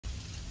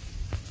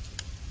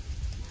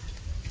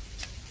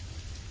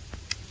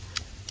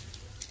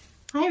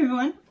Hi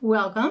everyone,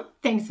 welcome.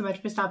 Thanks so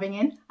much for stopping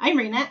in. I'm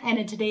Rena, and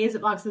in today's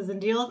Boxes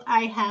and Deals,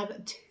 I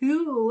have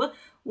two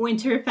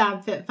winter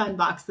FabFitFun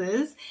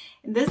boxes.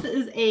 This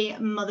is a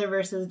mother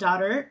versus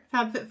daughter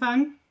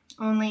FabFitFun,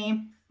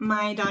 only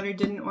my daughter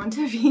didn't want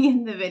to be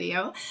in the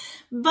video,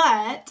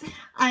 but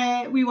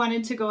we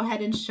wanted to go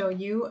ahead and show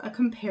you a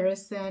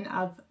comparison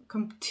of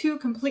two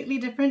completely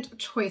different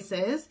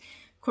choices.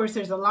 Of course,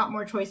 there's a lot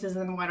more choices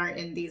than what are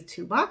in these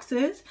two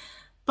boxes,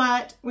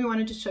 but we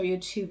wanted to show you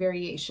two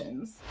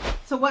variations.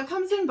 So what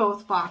comes in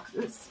both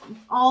boxes,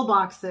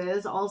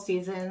 all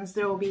seasons,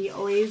 there will be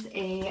always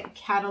a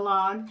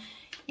catalog,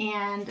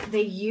 and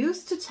they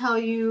used to tell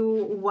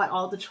you what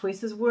all the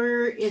choices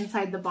were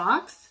inside the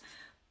box,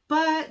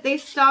 but they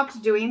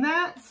stopped doing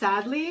that,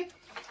 sadly.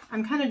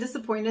 I'm kind of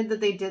disappointed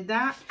that they did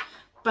that,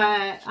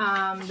 but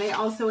they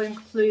also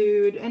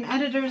include an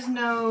editor's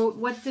note,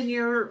 what's in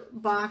your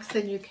box,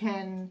 then you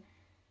can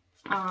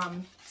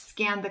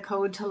scan the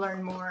code to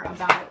learn more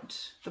about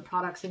the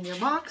products in your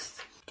box.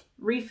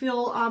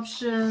 Refill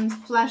options,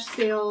 flash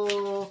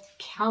sale,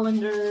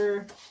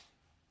 calendar,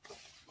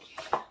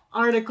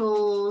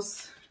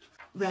 articles,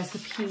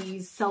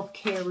 recipes,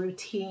 self-care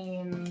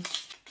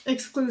routines,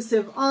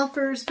 exclusive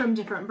offers from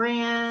different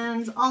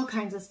brands, all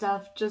kinds of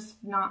stuff, just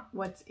not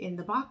what's in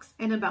the box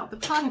and about the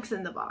products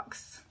in the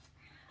box.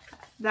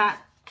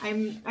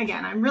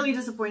 I'm really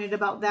disappointed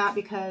about that,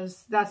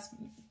 because that's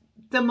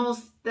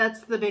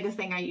the biggest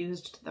thing I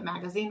used the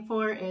magazine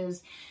for,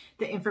 is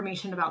the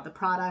information about the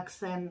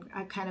products and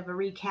kind of a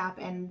recap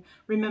and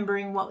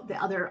remembering what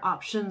the other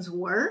options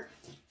were,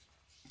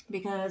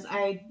 because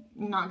I'm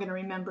not going to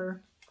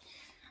remember.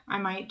 I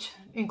might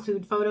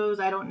include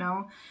photos, I don't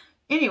know.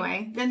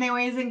 Anyway, then they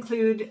always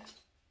include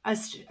a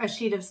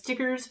sheet of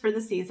stickers for the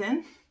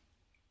season.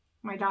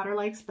 My daughter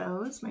likes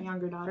those, my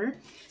younger daughter.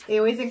 They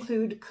always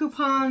include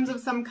coupons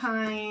of some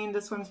kind.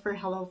 This one's for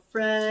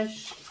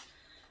HelloFresh,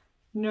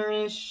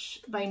 Nourish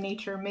by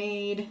Nature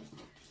Made,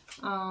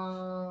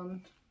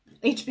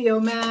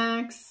 HBO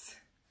Max,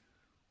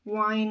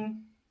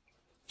 wine,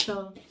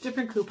 so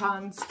different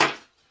coupons.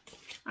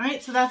 All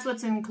right, so that's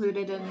what's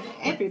included in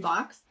every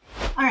box.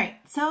 All right,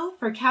 so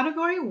for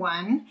category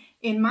 1,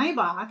 in my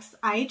box,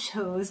 I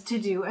chose to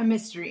do a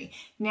mystery.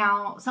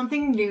 Now,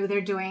 something new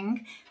they're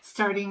doing,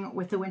 starting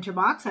with the winter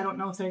box. I don't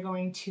know if they're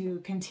going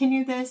to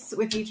continue this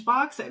with each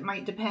box. It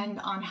might depend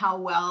on how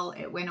well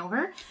it went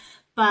over,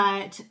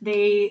 but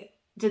they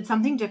did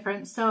something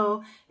different.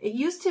 So it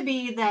used to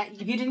be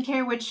that if you didn't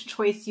care which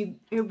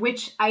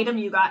item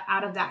you got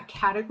out of that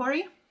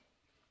category,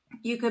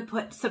 you could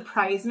put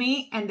surprise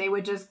me and they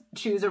would just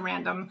choose a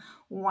random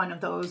one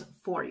of those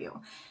for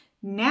you.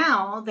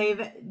 Now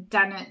they've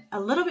done it a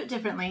little bit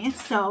differently.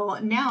 So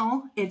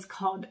now it's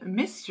called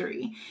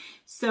mystery.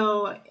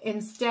 So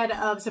instead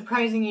of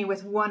surprising you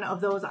with one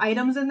of those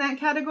items in that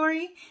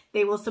category,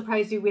 they will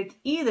surprise you with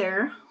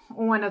either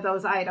one of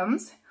those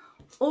items,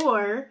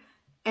 or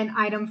an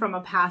item from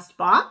a past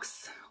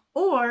box,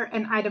 or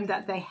an item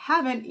that they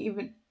haven't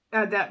even,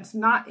 that's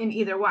not in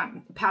either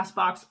one, past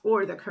box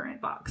or the current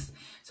box.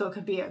 So it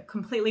could be a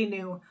completely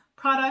new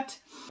product,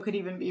 it could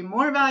even be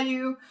more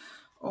value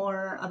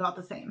or about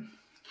the same.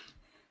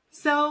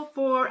 So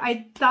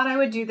I thought I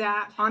would do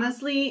that.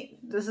 Honestly,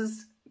 this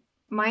is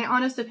my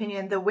honest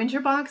opinion. The winter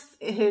box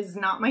is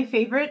not my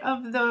favorite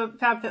of the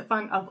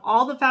FabFitFun. Of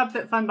all the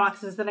FabFitFun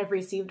boxes that I've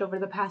received over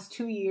the past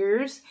 2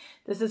 years,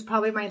 this is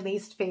probably my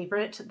least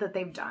favorite that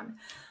they've done.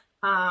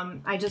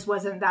 I just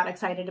wasn't that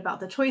excited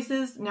about the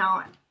choices.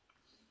 Now,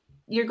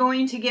 you're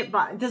going to get,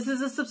 this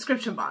is a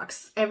subscription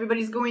box.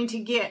 Everybody's going to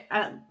get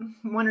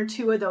 1 or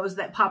 2 of those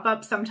that pop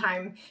up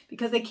sometime,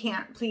 because they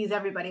can't please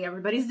everybody.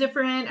 Everybody's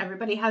different.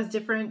 Everybody has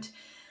different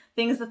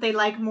things that they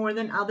like more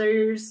than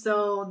others.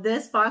 So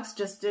this box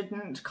just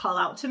didn't call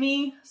out to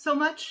me so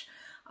much.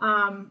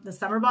 The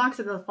summer box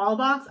and the fall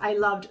box, I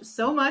loved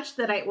so much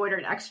that I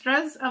ordered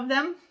extras of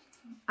them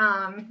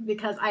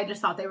because I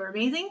just thought they were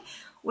amazing,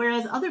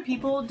 whereas other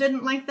people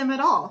didn't like them at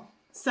all.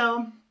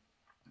 So,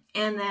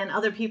 and then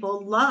other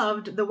people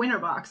loved the winter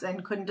box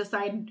and couldn't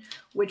decide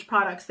which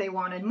products they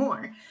wanted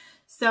more.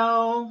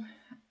 So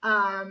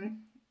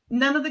none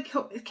of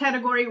the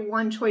category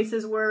 1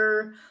 choices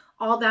were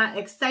all that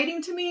exciting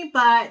to me,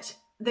 but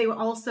they were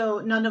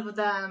also, none of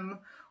them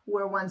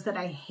were ones that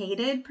I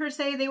hated per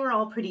se. They were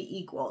all pretty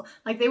equal.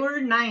 Like, they were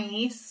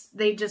nice,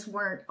 they just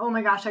weren't, oh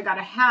my gosh, I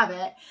gotta have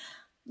it.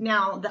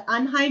 Now, the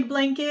unhide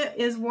blanket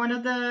is one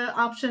of the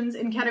options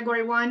in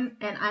category 1,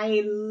 and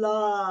I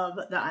love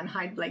the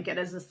unhide blanket.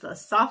 It's the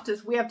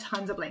softest. We have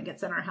tons of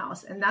blankets in our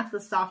house, and that's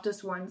the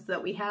softest ones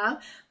that we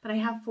have, but I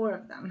have 4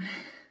 of them.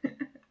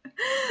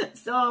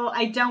 So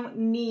I don't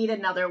need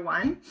another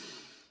one.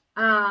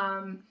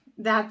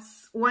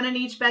 That's 1 in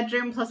each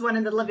bedroom plus 1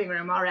 in the living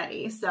room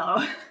already.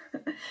 So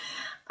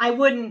I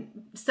wouldn't,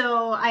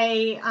 so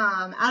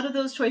out of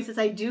those choices,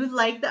 I do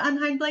like the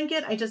unhide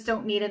blanket. I just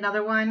don't need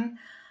another one.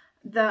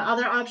 The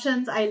other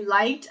options I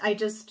liked,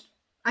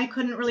 I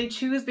couldn't really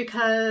choose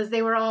because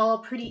they were all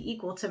pretty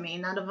equal to me.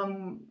 None of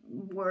them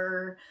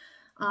were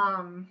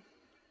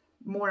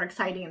more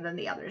exciting than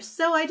the others.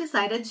 So I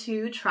decided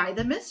to try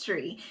the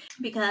mystery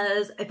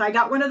because if I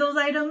got one of those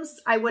items,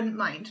 I wouldn't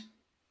mind.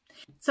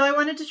 So I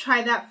wanted to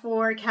try that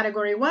for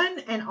category 1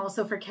 and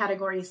also for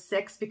category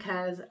 6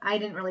 because I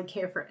didn't really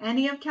care for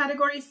any of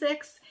category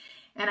 6.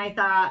 And I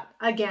thought,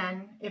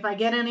 again, if I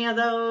get any of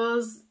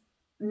those,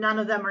 none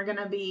of them are going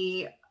to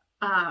be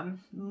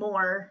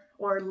more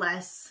or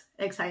less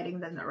exciting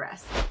than the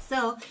rest.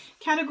 So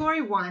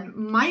category 1,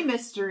 my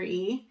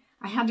mystery,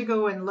 I had to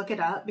go and look it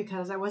up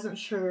because I wasn't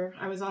sure.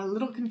 I was a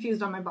little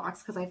confused on my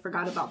box because I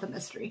forgot about the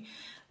mystery.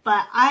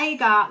 But I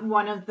got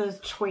one of the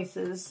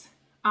choices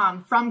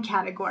from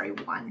category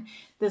 1.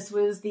 This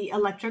was the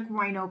electric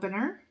wine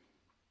opener.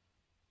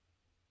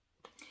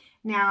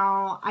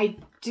 Now, I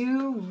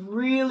do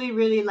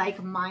really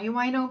like my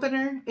wine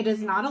opener. It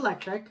is not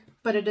electric,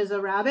 but it is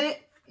a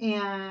rabbit,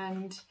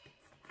 and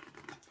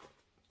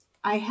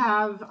I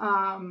have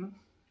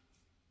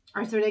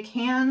arthritic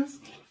hands,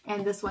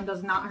 and this one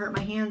does not hurt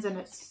my hands, and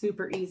it's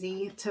super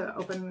easy to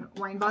open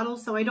wine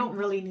bottles, so I don't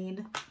really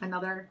need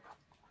another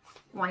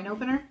wine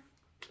opener.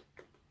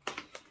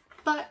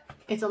 But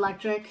it's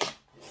electric,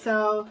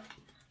 so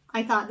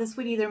I thought this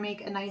would either make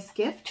a nice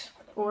gift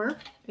or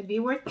it'd be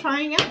worth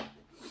trying out.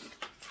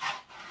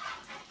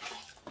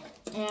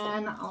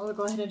 And I'll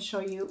go ahead and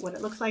show you what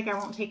it looks like. I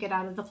won't take it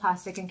out of the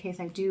plastic in case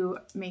I do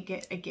make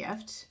it a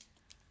gift.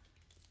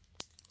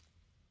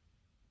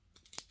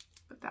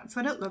 But that's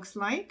what it looks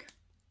like.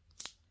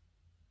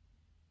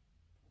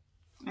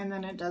 And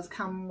then it does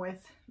come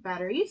with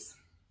batteries.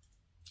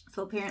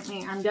 So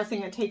apparently, I'm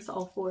guessing it takes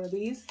all 4 of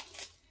these.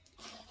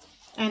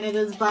 And it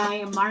is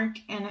by Mark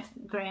and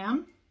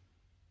Graham.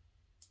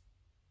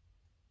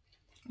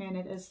 And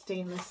it is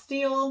stainless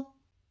steel.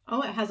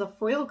 Oh, it has a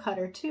foil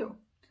cutter too.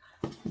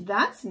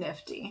 That's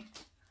nifty.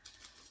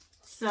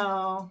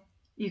 So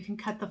you can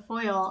cut the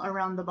foil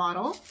around the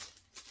bottle.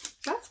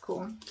 That's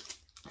cool.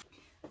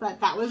 But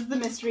that was the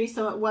mystery,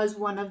 so it was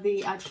one of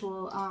the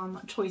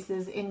actual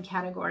choices in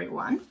category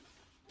 1.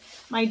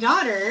 My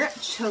daughter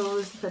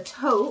chose the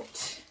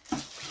tote.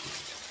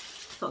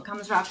 So it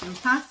comes wrapped in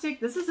plastic.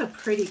 This is a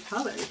pretty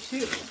color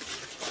too.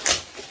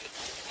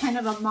 Kind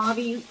of a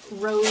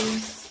mauve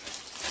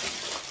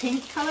rose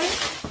pink color.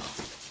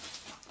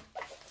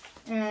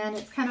 And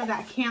it's kind of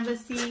that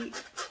canvasy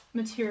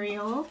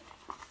material.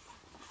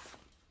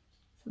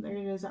 So there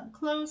it is up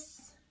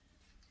close.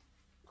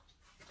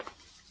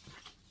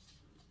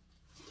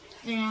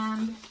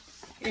 And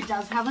it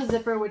does have a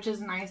zipper, which is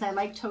nice. I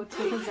like totes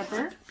with a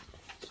zipper.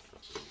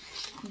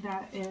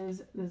 That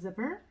is the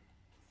zipper.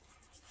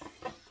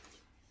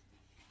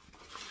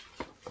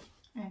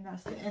 And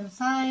that's the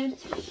inside.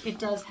 It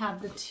does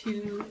have the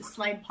 2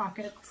 slide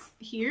pockets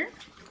here.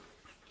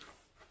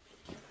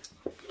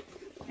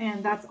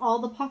 And that's all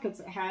the pockets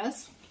it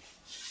has,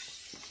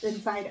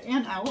 inside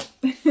and out.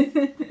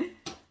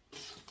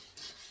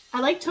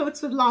 I like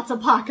totes with lots of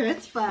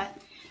pockets, but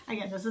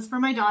again, this is for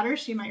my daughter.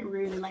 She might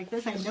really like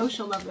this. I know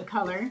she'll love the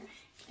color.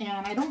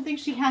 And I don't think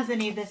she has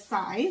any this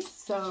size,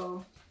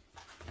 so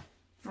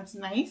that's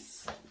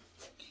nice.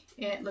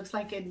 It looks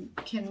like it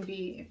can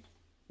be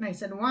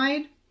nice and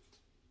wide.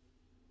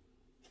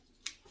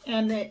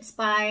 And it's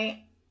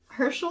by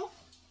Herschel.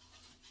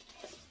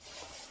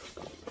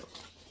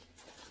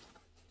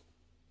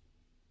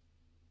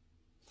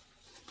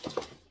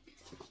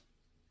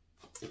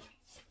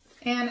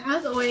 And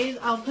as always,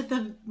 I'll put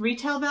the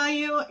retail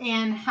value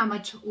and how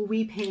much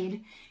we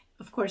paid,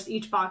 of course,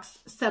 each box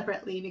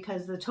separately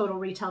because the total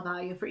retail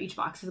value for each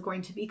box is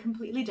going to be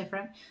completely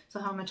different. So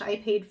how much I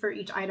paid for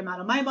each item out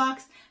of my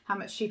box, how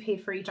much she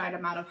paid for each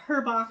item out of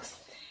her box,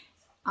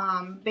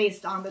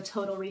 based on the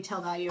total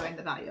retail value and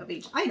the value of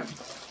each item.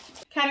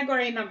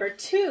 Category number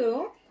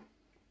 2,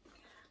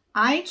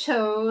 I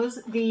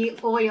chose the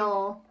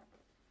oil,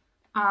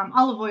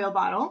 olive oil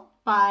bottle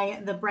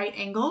by the Bright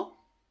Angle.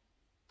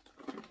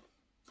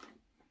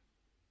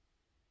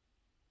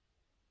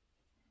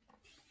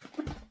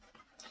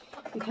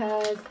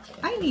 Because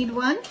I need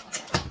one.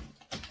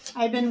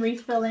 I've been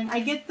refilling.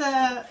 I get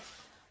the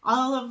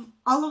olive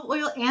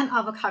oil and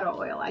avocado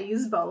oil. I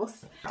use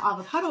both.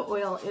 Avocado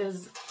oil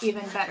is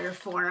even better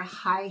for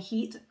high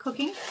heat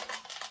cooking.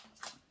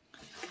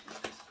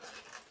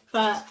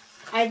 But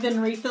I've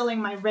been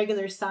refilling my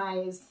regular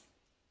size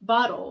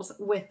bottles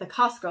with the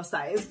Costco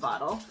size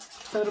bottle.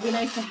 So it'll be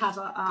nice to have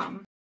a,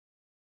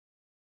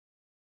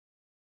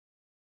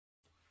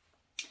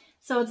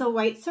 so it's a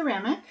white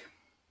ceramic.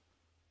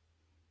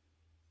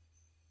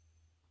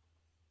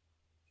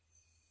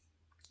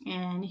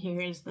 And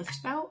here is the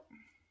spout.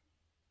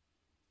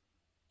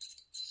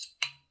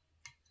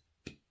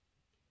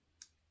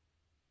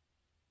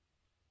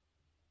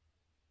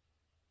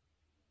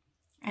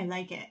 I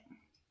like it.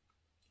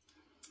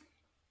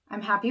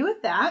 I'm happy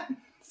with that.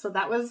 So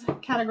that was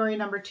category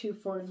number 2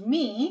 for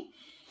me.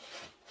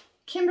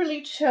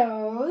 Kimberly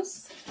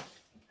chose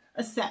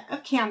a set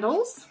of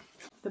candles.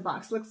 The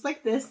box looks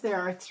like this. There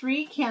are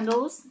 3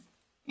 candles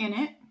in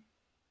it.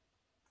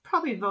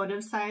 Probably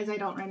votive size, I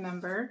don't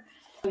remember.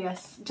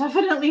 Yes,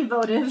 definitely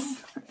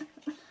votives.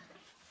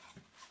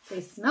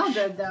 They smell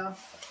good though.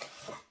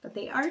 but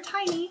they are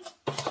tiny.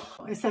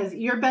 It says,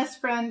 your best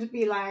friend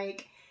be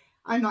like,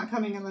 I'm not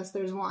coming unless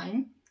there's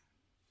wine.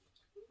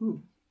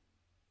 Ooh.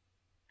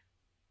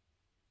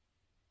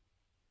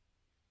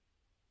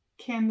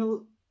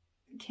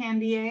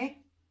 Candier.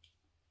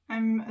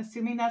 I'm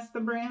assuming that's the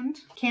brand.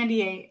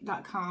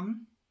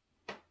 Candier.com.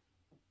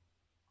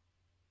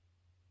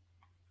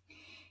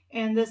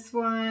 And this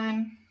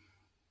one,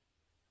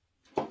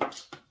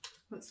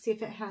 let's see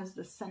if it has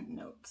the scent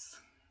notes.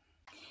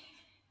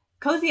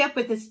 Cozy up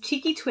with this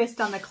cheeky twist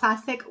on the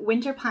classic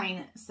winter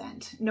pine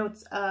scent.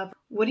 Notes of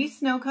woody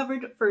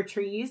snow-covered fir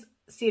trees,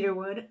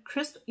 cedarwood,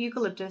 crisp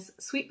eucalyptus,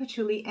 sweet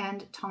patchouli,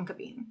 and tonka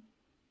bean.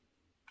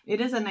 It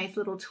is a nice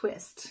little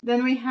twist.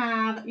 Then we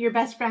have your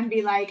best friend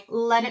be like,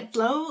 let it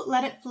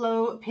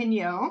flow,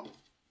 Pinot.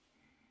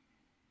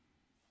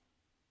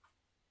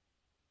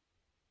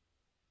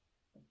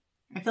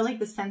 I feel like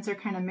the scents are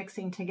kind of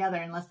mixing together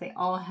unless they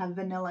all have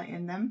vanilla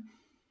in them.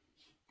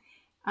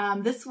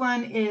 This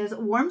one is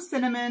warm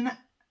cinnamon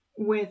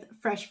with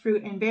fresh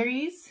fruit and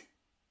berries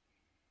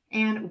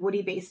and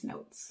woody base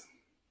notes.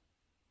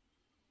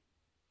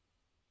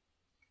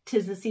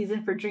 'Tis the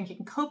season for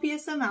drinking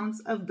copious amounts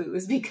of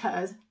booze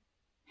because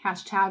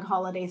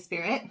 #holiday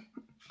spirit.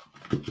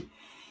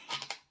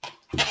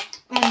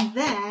 And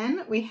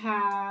then we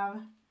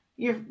have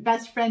your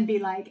best friend be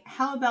like,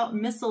 how about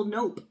Missile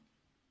Nope?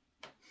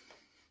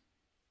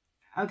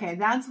 Okay,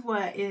 that's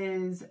what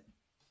is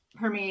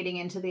permeating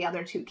into the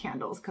other two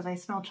candles because I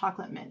smell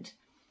chocolate mint.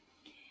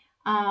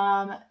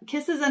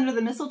 Kisses under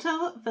the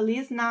mistletoe,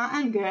 Feliz Na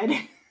and good.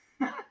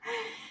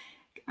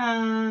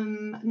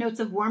 Notes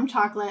of warm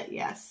chocolate,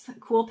 yes,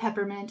 cool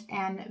peppermint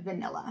and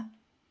vanilla.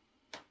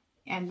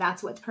 And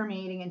that's what's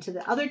permeating into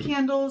the other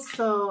candles,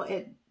 so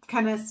it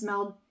kind of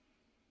smelled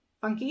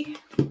funky.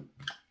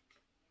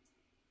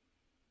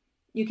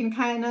 You can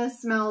kind of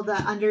smell the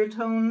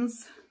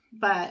undertones,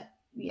 but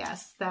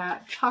yes,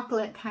 that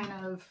chocolate kind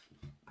of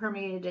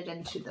permeated it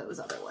into those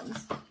other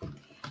ones.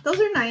 Those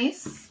are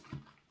nice.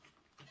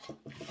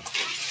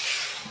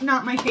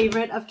 Not my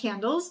favorite of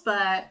candles,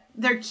 but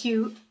they're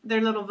cute.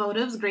 They're little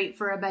votives, great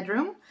for a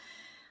bedroom.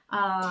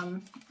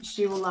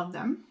 She will love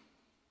them.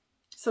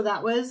 So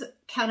that was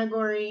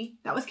category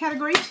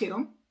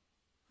 2.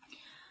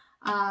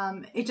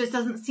 It just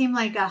doesn't seem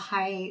like a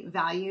high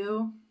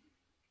value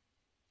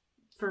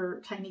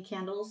for tiny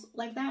candles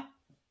like that.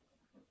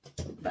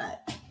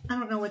 But I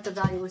don't know what the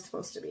value was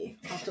supposed to be.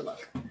 I'll have to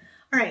look.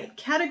 All right,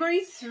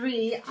 category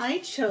 3 I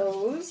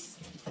chose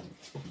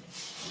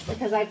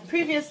because I've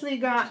previously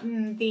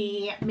gotten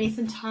the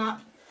Mason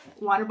Top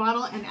water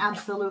bottle and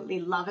absolutely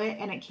love it.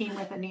 And it came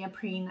with a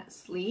neoprene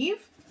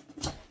sleeve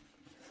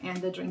and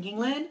the drinking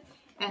lid.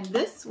 And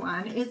this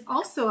one is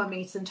also a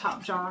Mason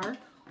Top jar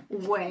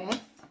with,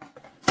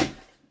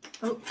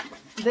 oh,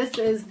 this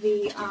is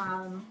the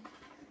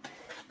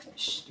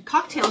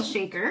cocktail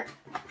shaker.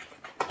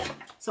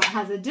 So it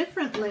has a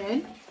different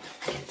lid,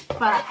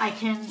 but I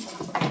can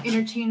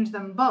interchange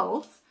them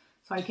both.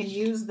 So I can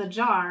use the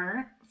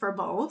jar for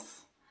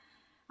both.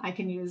 I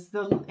can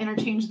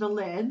interchange the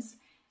lids,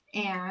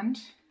 and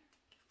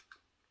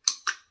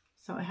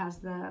so it has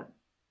the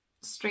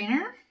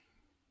strainer,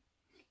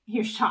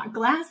 your shot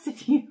glass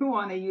if you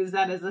want to use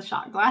that as a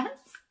shot glass.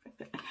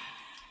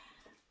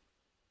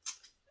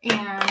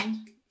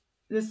 And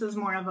this is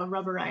more of a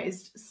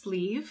rubberized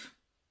sleeve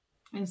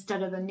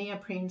instead of the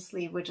neoprene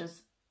sleeve, which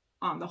is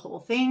on the whole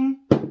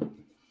thing.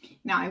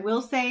 Now I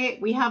will say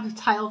we have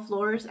tile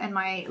floors and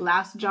my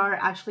last jar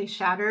actually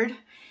shattered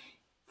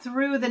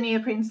through the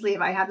neoprene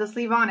sleeve. I had the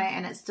sleeve on it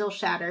and it still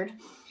shattered,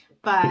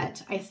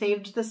 but I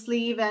saved the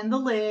sleeve and the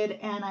lid,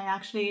 and I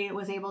actually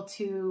was able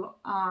to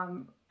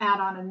add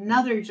on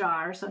another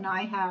jar. So now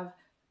I have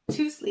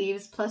 2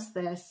 sleeves plus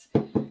this,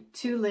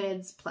 2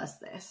 lids plus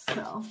this,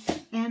 so,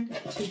 and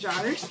 2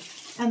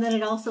 jars. And then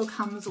it also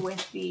comes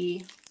with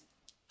the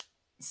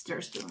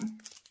stir spoon.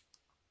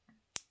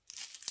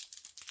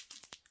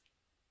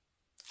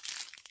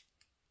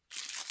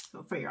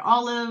 So for your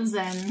olives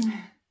and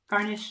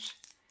garnished.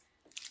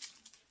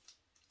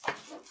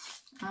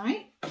 All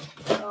right,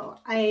 so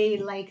I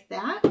like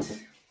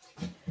that.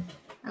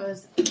 I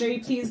was very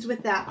pleased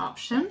with that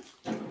option.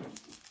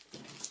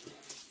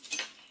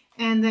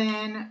 And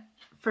then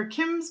for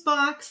Kim's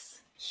box,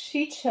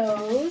 she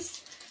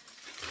chose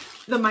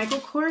the Michael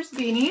Kors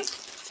beanie.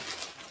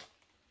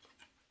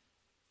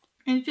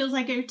 And it feels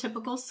like your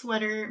typical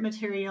sweater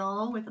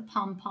material with a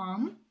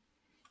pom-pom.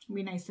 It'll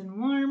be nice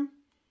and warm.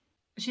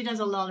 She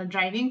does a lot of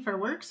driving for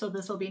work, so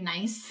this will be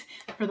nice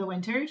for the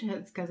winter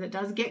because it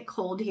does get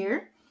cold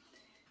here.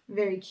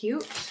 Very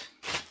cute.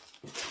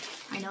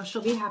 I know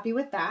she'll be happy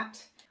with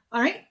that. All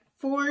right,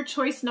 for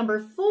choice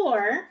number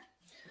 4,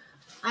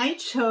 I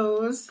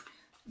chose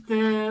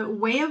the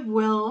Way of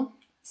Will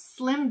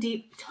Slim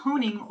Deep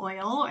Toning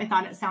Oil. I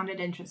thought it sounded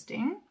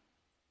interesting.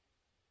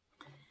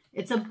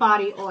 It's a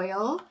body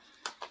oil.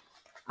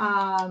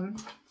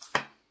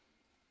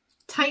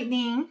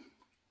 Tightening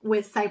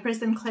with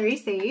cypress and clary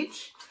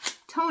sage.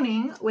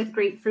 Toning with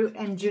grapefruit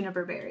and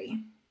juniper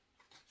berry.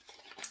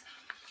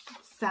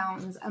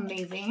 Sounds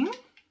amazing.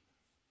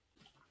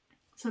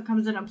 So it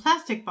comes in a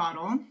plastic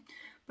bottle,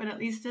 but at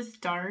least it's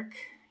dark.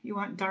 You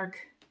want dark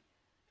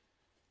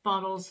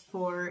bottles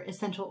for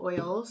essential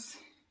oils.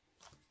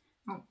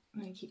 Oh,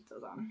 let me keep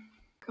those on.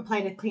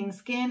 Apply to clean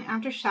skin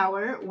after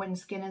shower when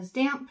skin is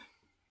damp.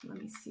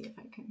 Let me see if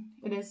I can.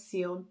 It is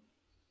sealed.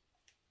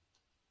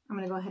 I'm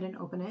going to go ahead and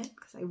open it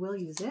because I will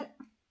use it.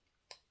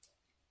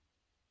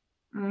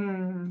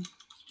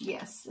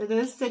 Yes, it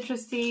is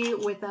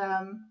citrusy with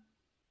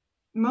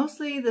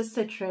mostly the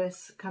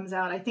citrus comes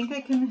out. I think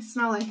I can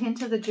smell a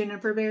hint of the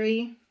juniper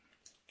berry.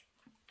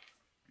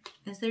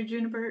 Is there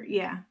juniper?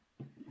 Yeah.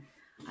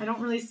 I don't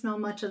really smell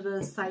much of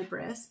the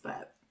cypress,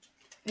 but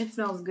it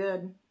smells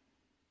good.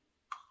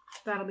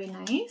 That'll be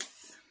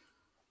nice.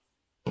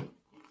 All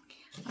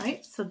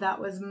right, so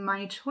that was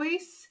my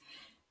choice.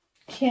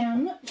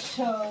 Kim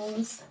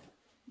chose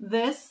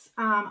this.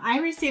 I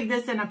received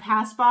this in a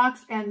pass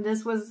box, and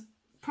this was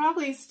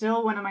probably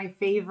still one of my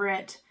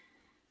favorite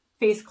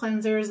face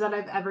cleansers that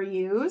I've ever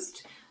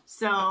used.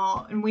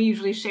 So, and we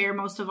usually share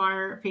most of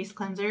our face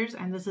cleansers,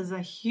 and this is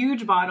a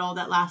huge bottle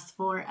that lasts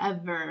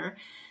forever.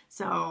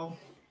 So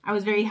I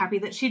was very happy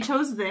that she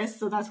chose this,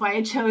 so that's why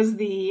I chose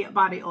the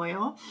body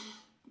oil.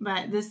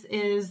 But this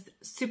is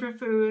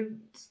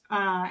Superfoods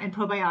and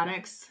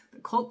Probiotics, the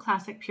Cult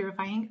Classic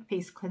Purifying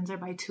Face Cleanser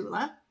by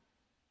Tula.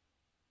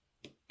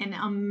 An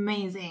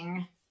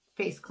amazing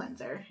face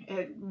cleanser.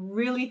 It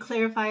really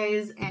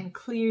clarifies and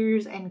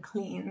clears and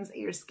cleans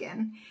your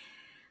skin.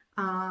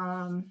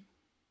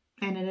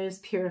 And it is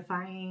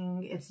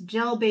purifying. It's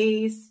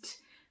gel-based,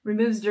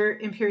 removes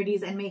dirt,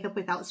 impurities, and makeup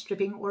without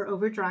stripping or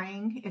over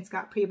drying. It's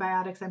got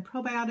prebiotics and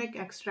probiotic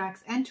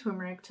extracts and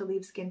turmeric to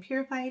leave skin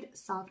purified,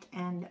 soft,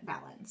 and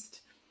balanced.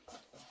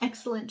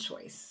 Excellent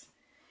choice.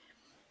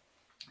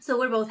 So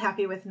we're both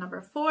happy with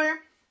number 4.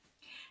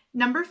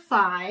 Number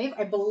 5,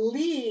 I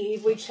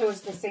believe we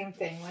chose the same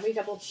thing. Let me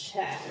double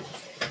check.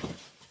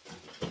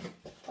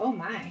 Oh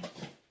my.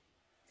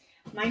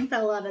 Mine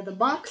fell out of the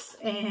box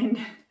and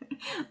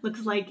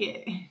looks like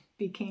it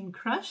became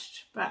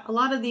crushed, but a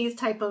lot of these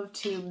type of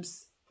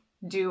tubes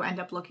do end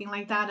up looking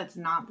like that. It's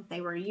not that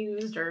they were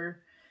used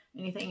or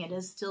anything. It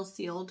is still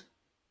sealed.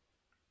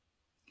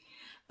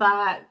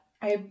 But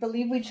I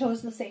believe we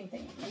chose the same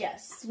thing.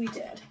 Yes, we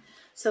did.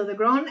 So the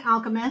Grown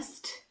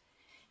Alchemist,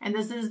 and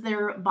this is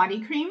their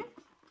body cream,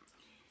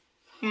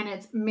 and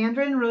it's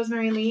mandarin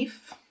rosemary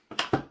leaf,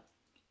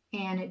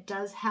 and it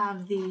does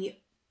have the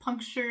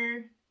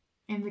puncture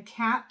in the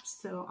cap,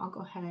 so I'll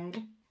go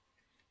ahead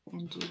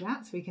and do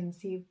that so we can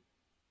see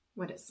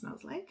what it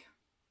smells like.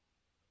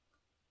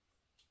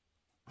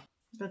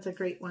 That's a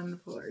great one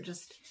for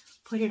just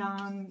put it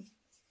on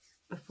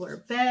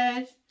before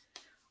bed,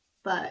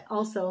 but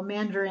also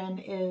mandarin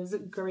is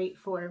great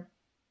for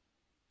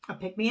a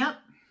pick-me-up.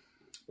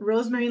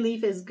 Rosemary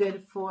leaf is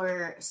good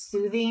for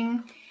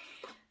soothing.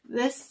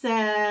 This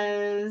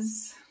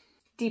says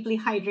deeply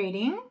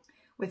hydrating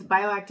with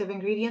bioactive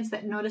ingredients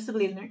that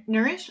noticeably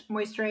nourish,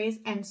 moisturize,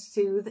 and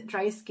soothe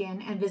dry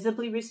skin and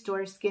visibly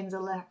restore skin's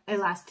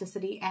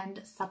elasticity and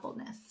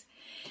suppleness.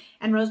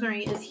 And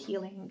rosemary is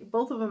healing.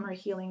 Both of them are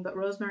healing, but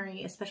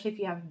rosemary, especially if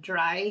you have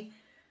dry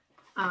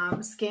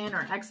skin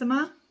or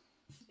eczema,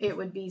 it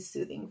would be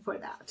soothing for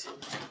that.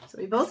 So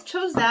we both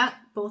chose that,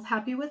 both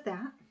happy with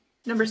that.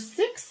 Number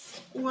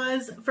 6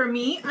 was, for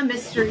me, a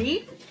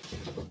mystery.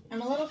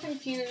 I'm a little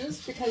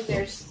confused because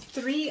there's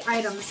 3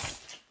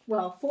 items,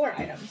 well, 4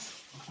 items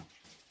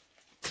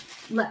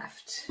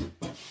left.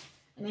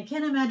 And I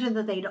can't imagine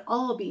that they'd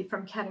all be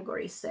from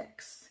category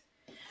 6.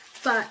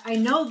 But I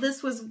know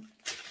this was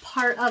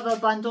part of a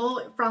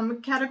bundle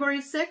from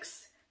category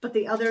 6, but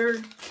the other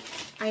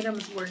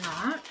items were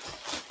not.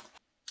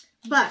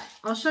 But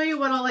I'll show you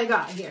what all I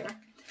got here,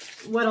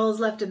 what all is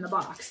left in the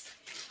box.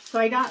 So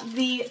I got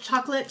the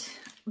chocolate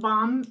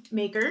bomb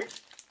maker,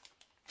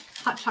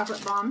 hot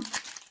chocolate bomb.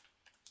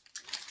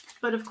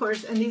 But of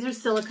course, and these are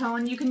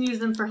silicone, you can use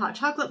them for hot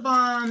chocolate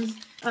bombs.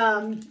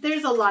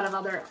 There's a lot of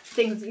other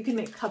things. You can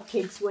make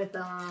cupcakes with,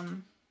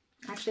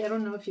 actually I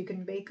don't know if you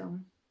can bake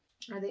them.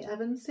 Are they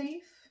oven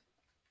safe?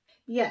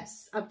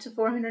 Yes, up to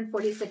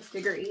 446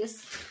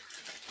 degrees.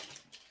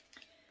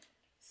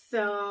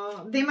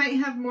 So they might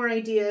have more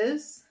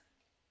ideas.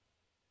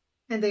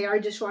 And they are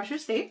dishwasher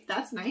safe,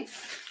 that's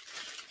nice.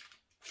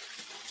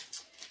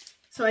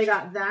 So I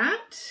got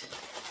that.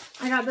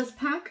 I got this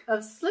pack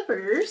of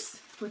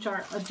slippers, which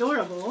are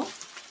adorable.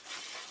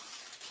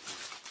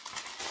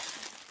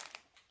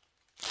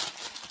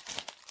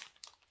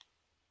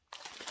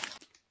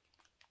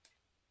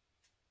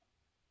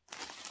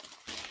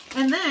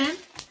 And then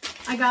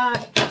I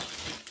got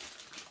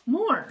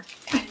more,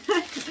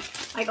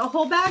 like a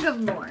whole bag of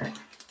more.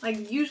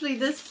 Like usually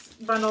this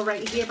bundle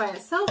right here by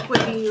itself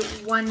would be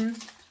 1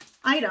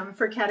 item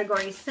for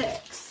category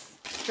 6.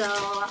 So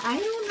I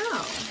don't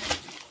know.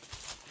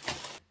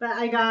 But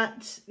I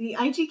got the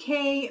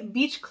IGK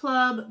Beach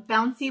Club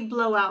Bouncy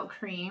Blowout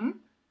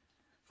Cream,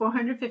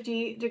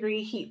 450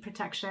 degree heat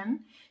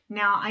protection.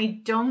 Now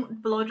I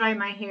don't blow dry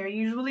my hair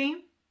usually,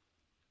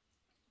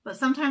 but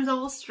sometimes I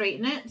will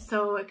straighten it,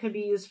 so it could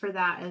be used for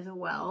that as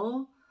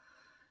well.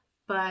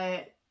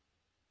 but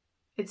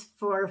it's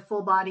for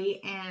full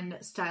body and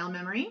style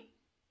memory,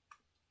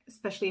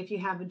 especially if you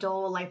have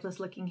dull, lifeless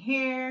looking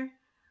hair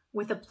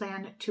with a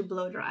plan to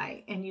blow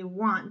dry and you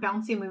want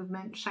bouncy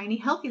movement, shiny,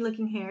 healthy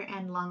looking hair,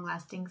 and long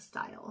lasting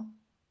style.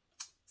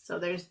 So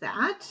there's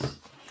that.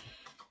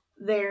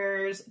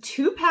 There's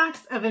 2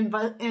 packs of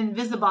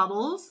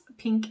Invisibobbles,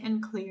 pink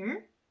and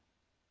clear.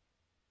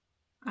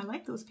 I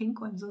like those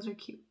pink ones. Those are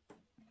cute.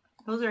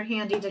 Those are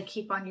handy to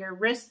keep on your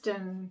wrist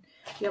and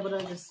be able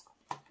to just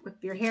whip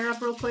your hair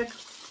up real quick.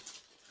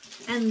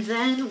 And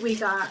then we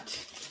got,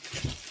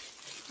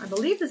 I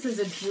believe this is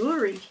a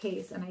jewelry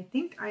case, and I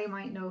think I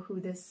might know who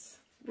this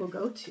will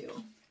go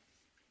to.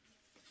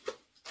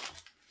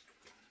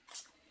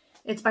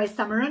 It's by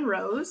Summer and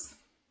Rose,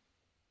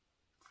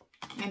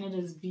 and it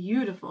is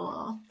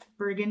beautiful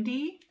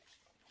burgundy,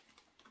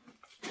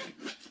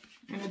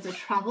 and it's a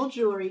travel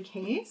jewelry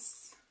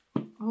case.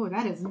 Oh,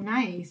 that is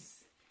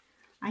nice.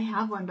 I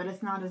have one, but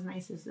it's not as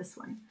nice as this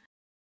one.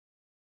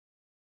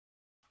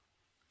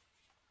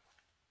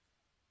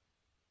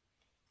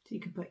 So you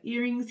can put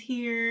earrings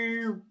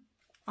here,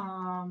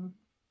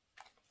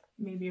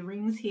 maybe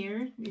rings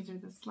here. These are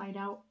the slide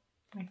out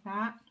like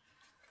that.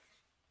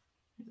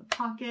 There's a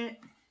pocket,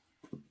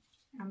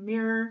 a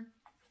mirror.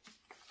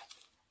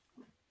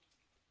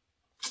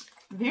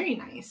 Very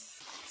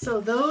nice. So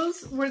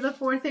those were the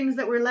 4 things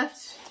that were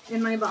left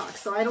in my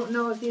box. So I don't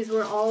know if these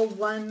were all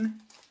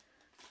one.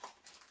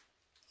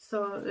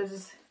 So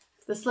there's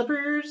the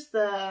slippers,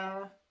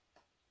 the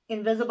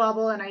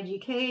Invisibobble and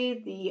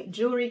IGK, the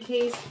jewelry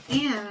case,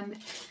 and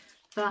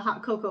the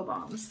hot cocoa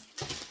bombs.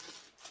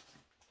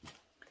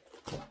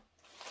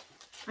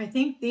 I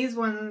think these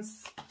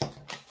ones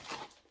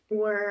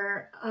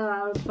were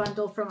a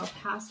bundle from a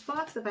past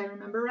box, if I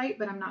remember right,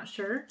 but I'm not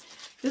sure.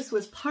 This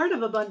was part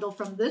of a bundle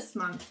from this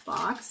month's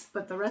box,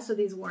 but the rest of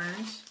these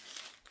weren't.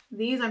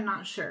 These I'm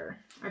not sure.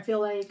 I feel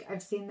like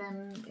I've seen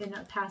them in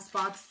a past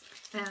box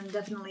and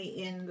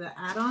definitely in the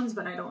add-ons,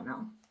 but I don't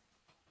know.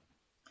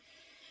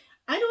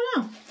 I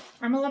don't know.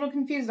 I'm a little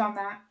confused on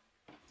that.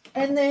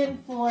 And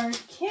then for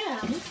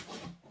Kim,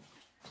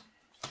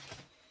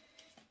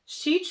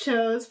 she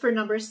chose for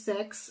number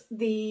 6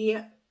 the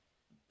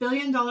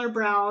Billion Dollar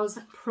Brows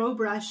Pro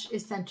Brush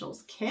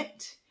Essentials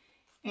Kit.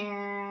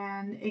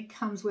 And it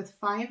comes with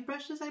 5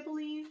 brushes, I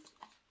believe.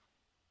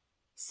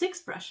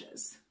 6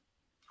 brushes.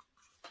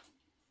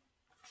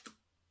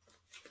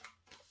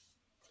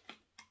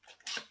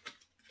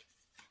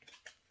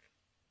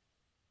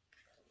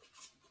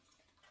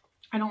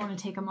 I don't want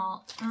to take them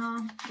all.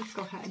 Let's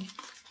go ahead.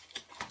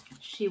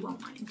 She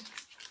won't mind.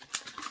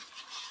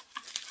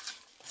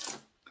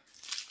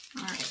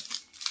 All right.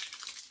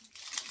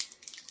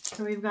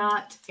 So we've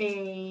got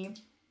a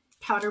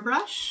powder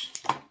brush,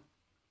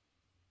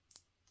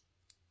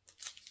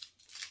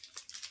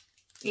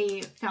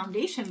 a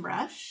foundation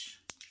brush,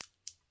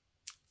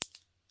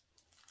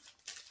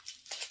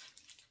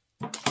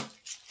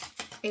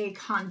 a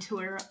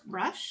contour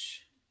brush.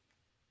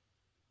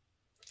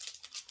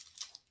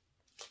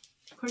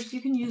 Of course,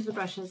 you can use the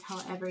brushes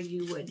however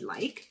you would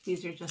like.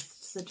 These are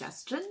just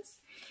suggestions.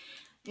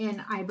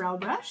 An eyebrow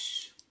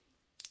brush,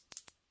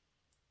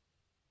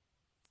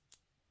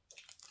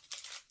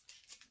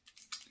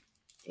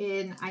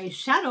 an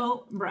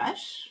eyeshadow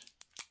brush,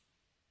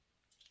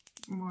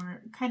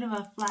 more kind of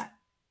a flat.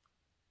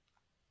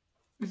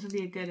 This would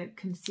be a good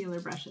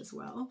concealer brush as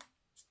well.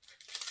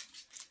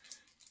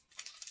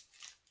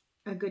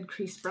 A good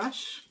crease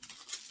brush,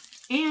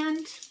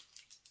 and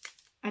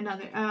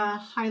another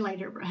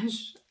highlighter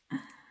brush.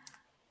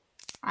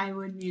 I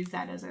would use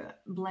that as a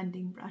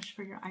blending brush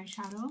for your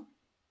eyeshadow.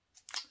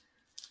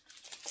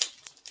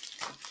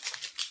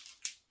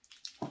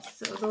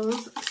 So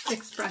those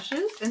 6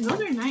 brushes, and those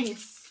are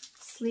nice,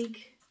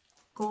 sleek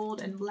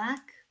gold and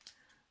black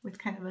with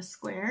kind of a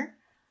square.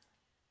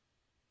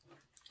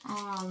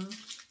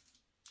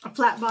 A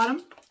flat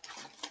bottom.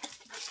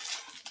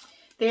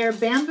 They are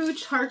bamboo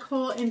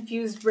charcoal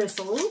infused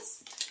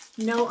bristles,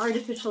 no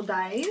artificial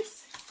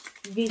dyes,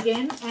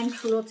 vegan and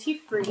cruelty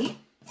free.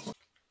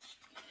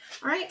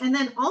 All right, and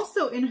then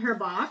also in her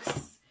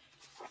box,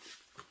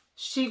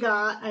 she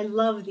got, I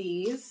love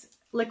these,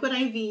 Liquid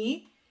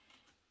IV,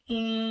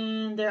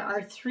 and there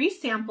are 3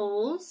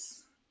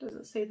 samples. Does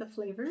it say the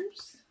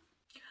flavors?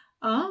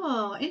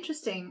 Oh,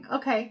 interesting.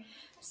 Okay,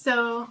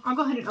 so I'll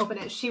go ahead and open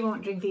it. She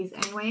won't drink these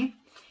anyway.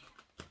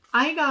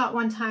 I got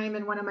one time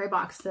in one of my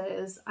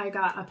boxes, I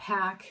got a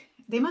pack.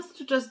 They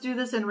must just do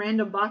this in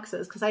random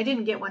boxes because I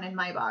didn't get one in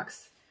my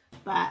box.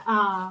 But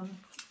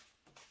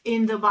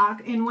in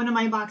one of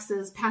my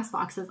boxes, past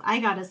boxes, I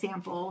got a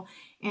sample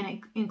and it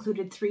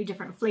included 3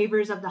 different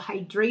flavors of the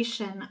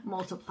hydration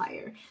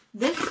multiplier.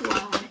 This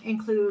one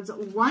includes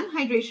 1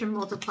 hydration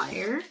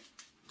multiplier,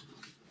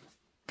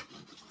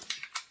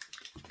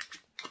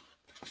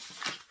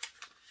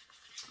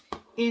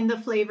 in the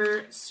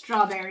flavor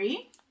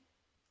strawberry.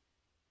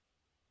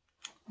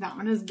 That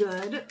one is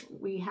good.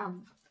 We have,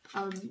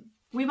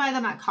 we buy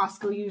them at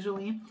Costco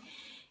usually.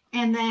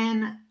 And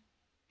then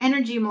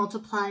energy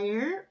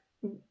multiplier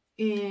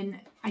in,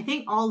 I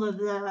think, all of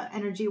the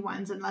energy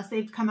ones, unless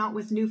they've come out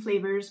with new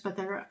flavors, but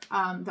they're,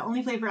 the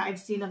only flavor I've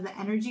seen of the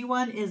energy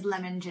one is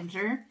lemon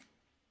ginger.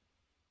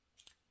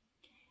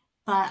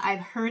 But I've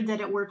heard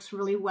that it works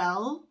really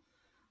well,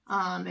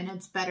 and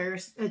it's better,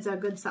 it's a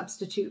good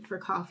substitute for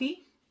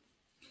coffee.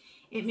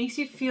 It makes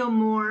you feel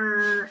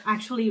more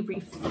actually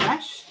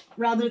refreshed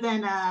rather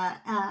than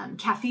a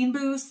caffeine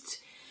boost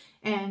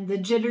and the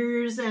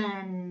jitters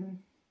and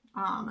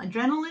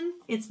adrenaline.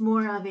 It's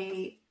more of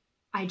a,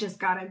 I just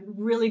got a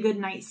really good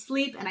night's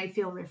sleep and I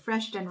feel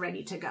refreshed and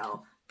ready to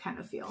go kind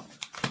of feel.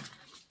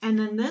 And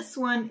then this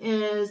one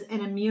is an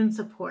immune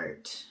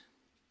support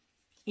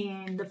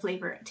in the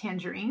flavor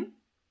tangerine.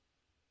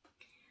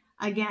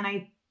 Again,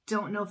 I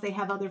don't know if they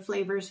have other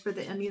flavors for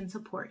the immune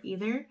support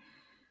either,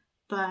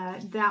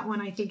 but that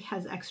one I think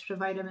has extra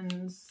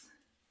vitamins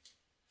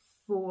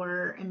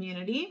for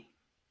immunity.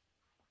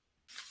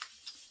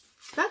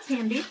 That's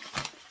handy.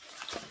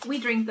 We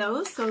drink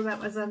those, so that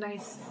was a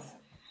nice,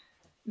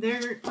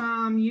 they're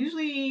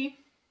usually,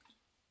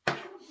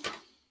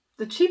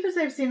 the cheapest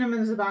I've seen them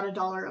is about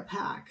 $1 a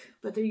pack,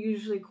 but they're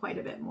usually quite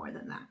a bit more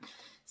than that,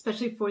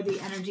 especially for the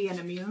energy and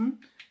immune.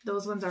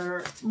 Those ones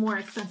are more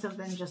expensive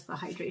than just the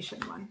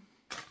hydration one.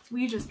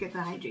 We just get the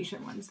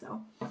hydration ones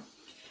though.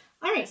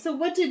 All right, so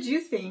what did you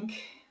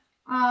think?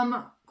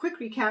 Quick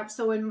recap,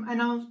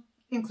 and I'll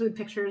include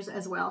pictures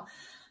as well.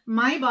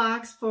 My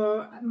box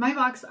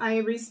I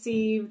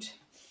received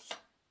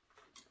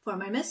for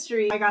my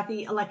mystery, I got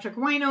the electric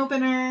wine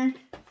opener,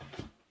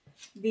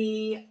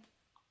 the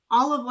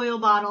olive oil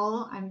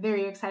bottle. I'm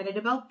very excited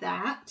about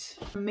that.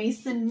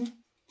 Mason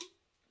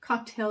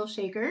cocktail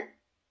shaker.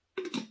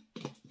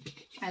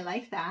 I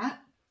like that.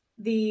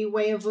 The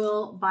Way of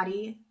Will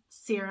body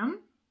serum,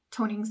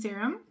 toning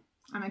serum.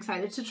 I'm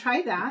excited to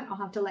try that. I'll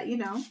have to let you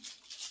know.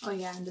 Oh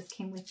yeah, and this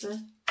came with the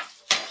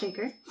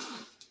shaker.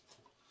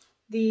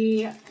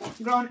 The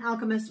Grown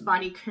Alchemist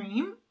body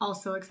cream,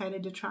 also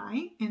excited to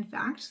try. In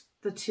fact,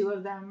 the two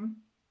of them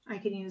I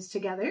can use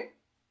together.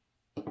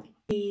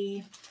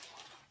 The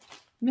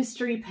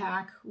mystery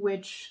pack,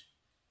 which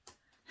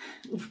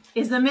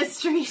is a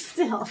mystery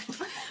still,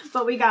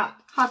 but we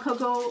got hot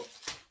cocoa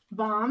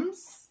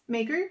bombs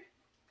maker,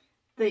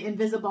 the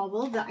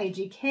Invisible, the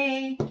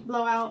IGK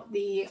blowout,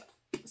 the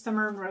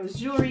Summer and Rose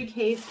jewelry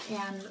case,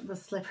 and the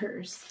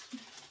slippers.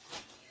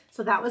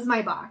 So that was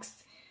my box.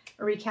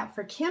 A recap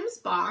for Kim's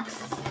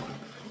box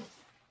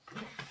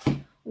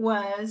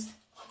was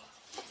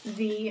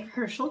the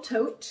Herschel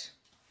tote,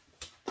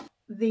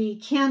 the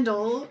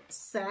candle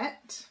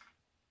set,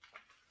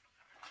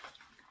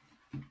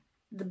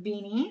 the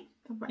beanie,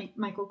 the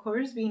Michael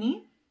Kors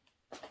beanie,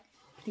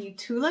 the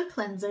Tula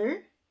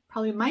cleanser,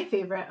 probably my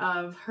favorite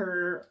of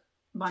her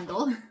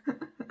bundle,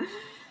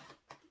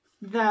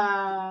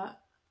 the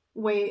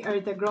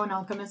Grown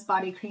Alchemist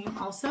body cream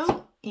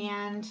also,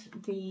 and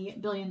the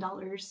 $1 Billion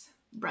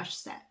brush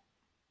set.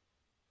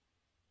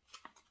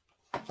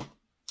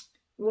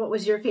 What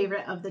was your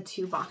favorite of the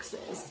two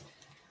boxes?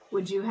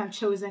 Would you have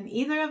chosen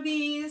either of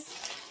these?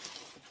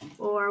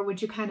 Or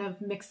would you kind of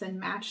mix and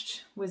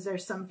match? Was there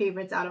some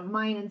favorites out of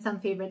mine and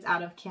some favorites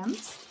out of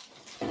Kim's?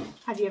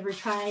 Have you ever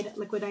tried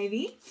Liquid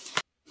IV?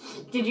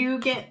 Did you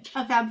get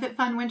a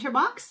FabFitFun winter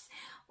box?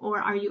 Or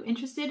are you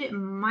interested? It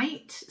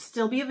might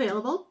still be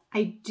available.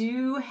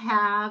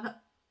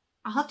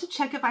 I'll have to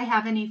check if I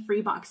have any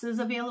free boxes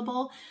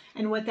available.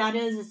 And what that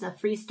is a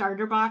free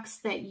starter box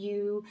that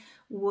you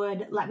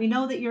would let me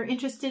know that you're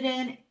interested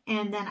in.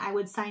 And then I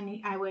would send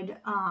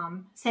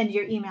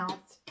your email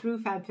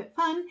through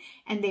FabFitFun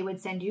and they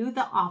would send you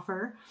the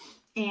offer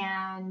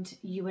and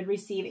you would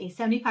receive a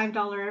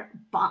 $75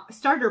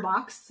 starter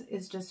box.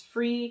 It's just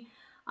free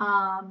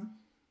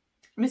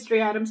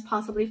mystery items,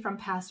 possibly from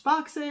past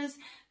boxes.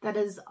 That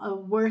is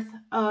worth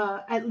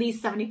at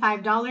least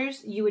 $75.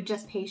 You would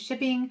just pay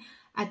shipping.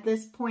 At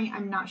this point,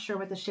 I'm not sure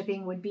what the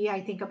shipping would be.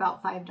 I think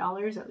about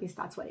 $5, at least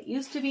that's what it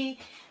used to be.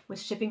 With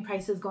shipping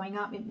prices going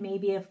up, it may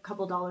be a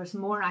couple dollars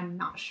more, I'm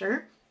not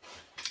sure.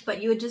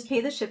 But you would just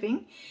pay the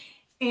shipping.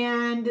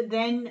 And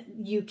then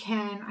you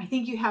can, I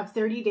think you have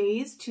 30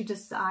 days to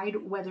decide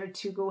whether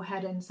to go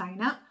ahead and sign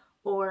up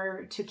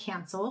or to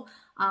cancel.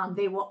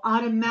 They will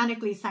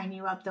automatically sign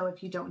you up though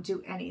if you don't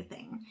do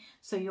anything.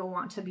 So you'll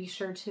want to be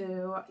sure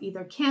to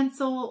either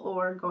cancel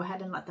or go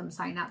ahead and let them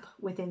sign up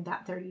within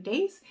that 30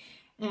 days.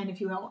 And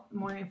if you want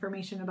more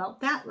information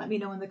about that, let me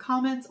know in the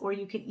comments, or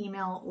you can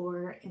email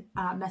or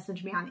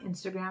message me on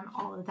Instagram.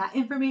 All of that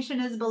information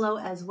is below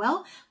as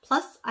well.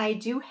 Plus, I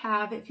do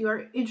have, if you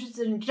are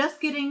interested in just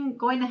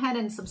going ahead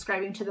and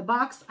subscribing to the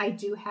box, I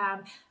do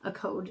have a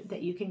code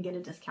that you can get a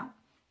discount.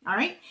 All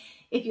right.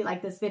 If you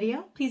like this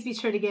video, please be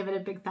sure to give it a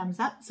big thumbs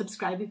up.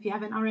 Subscribe if you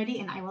haven't already,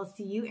 and I will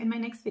see you in my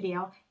next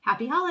video.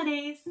 Happy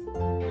holidays!